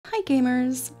Hi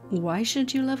gamers! Why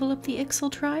should you level up the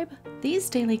Ixal tribe?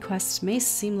 These daily quests may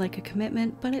seem like a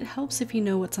commitment, but it helps if you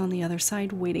know what's on the other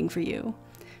side waiting for you.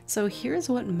 So here's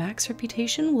what max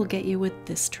reputation will get you with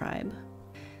this tribe.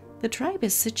 The tribe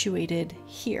is situated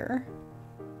here.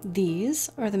 These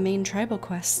are the main tribal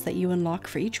quests that you unlock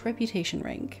for each reputation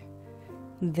rank.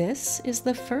 This is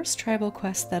the first tribal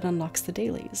quest that unlocks the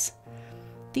dailies.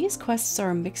 These quests are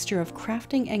a mixture of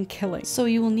crafting and killing, so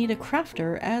you will need a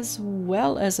crafter as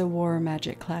well as a war or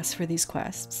magic class for these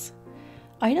quests.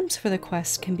 Items for the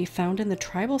quest can be found in the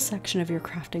tribal section of your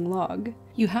crafting log.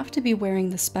 You have to be wearing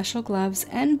the special gloves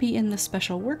and be in the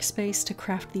special workspace to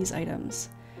craft these items.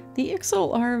 The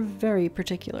Ixal are very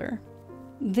particular.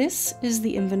 This is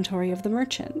the inventory of the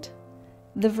merchant.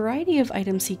 The variety of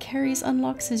items he carries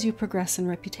unlocks as you progress in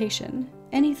reputation.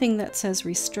 Anything that says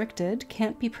restricted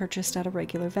can't be purchased at a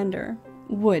regular vendor.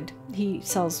 Wood. He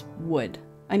sells wood.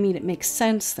 I mean, it makes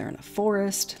sense, they're in a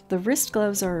forest. The wrist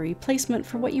gloves are a replacement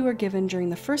for what you were given during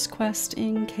the first quest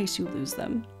in case you lose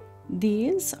them.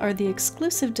 These are the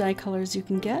exclusive dye colors you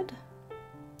can get.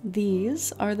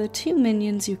 These are the 2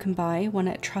 minions you can buy, one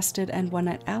at Trusted and one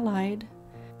at Allied.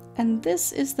 And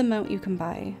this is the mount you can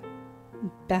buy.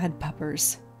 Bad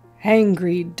puppers.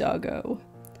 Hangry doggo.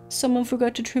 Someone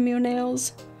forgot to trim your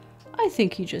nails? I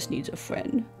think he just needs a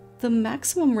friend. The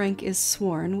maximum rank is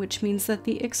Sworn, which means that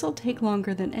the Ixal take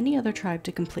longer than any other tribe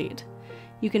to complete.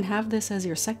 You can have this as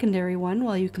your secondary one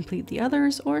while you complete the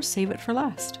others, or save it for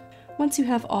last. Once you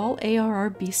have all ARR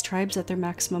beast tribes at their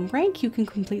maximum rank, you can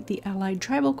complete the Allied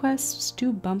tribal quests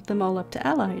to bump them all up to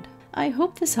Allied. I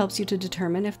hope this helps you to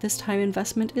determine if this time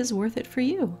investment is worth it for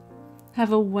you.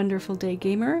 Have a wonderful day,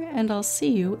 gamer, and I'll see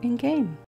you in game.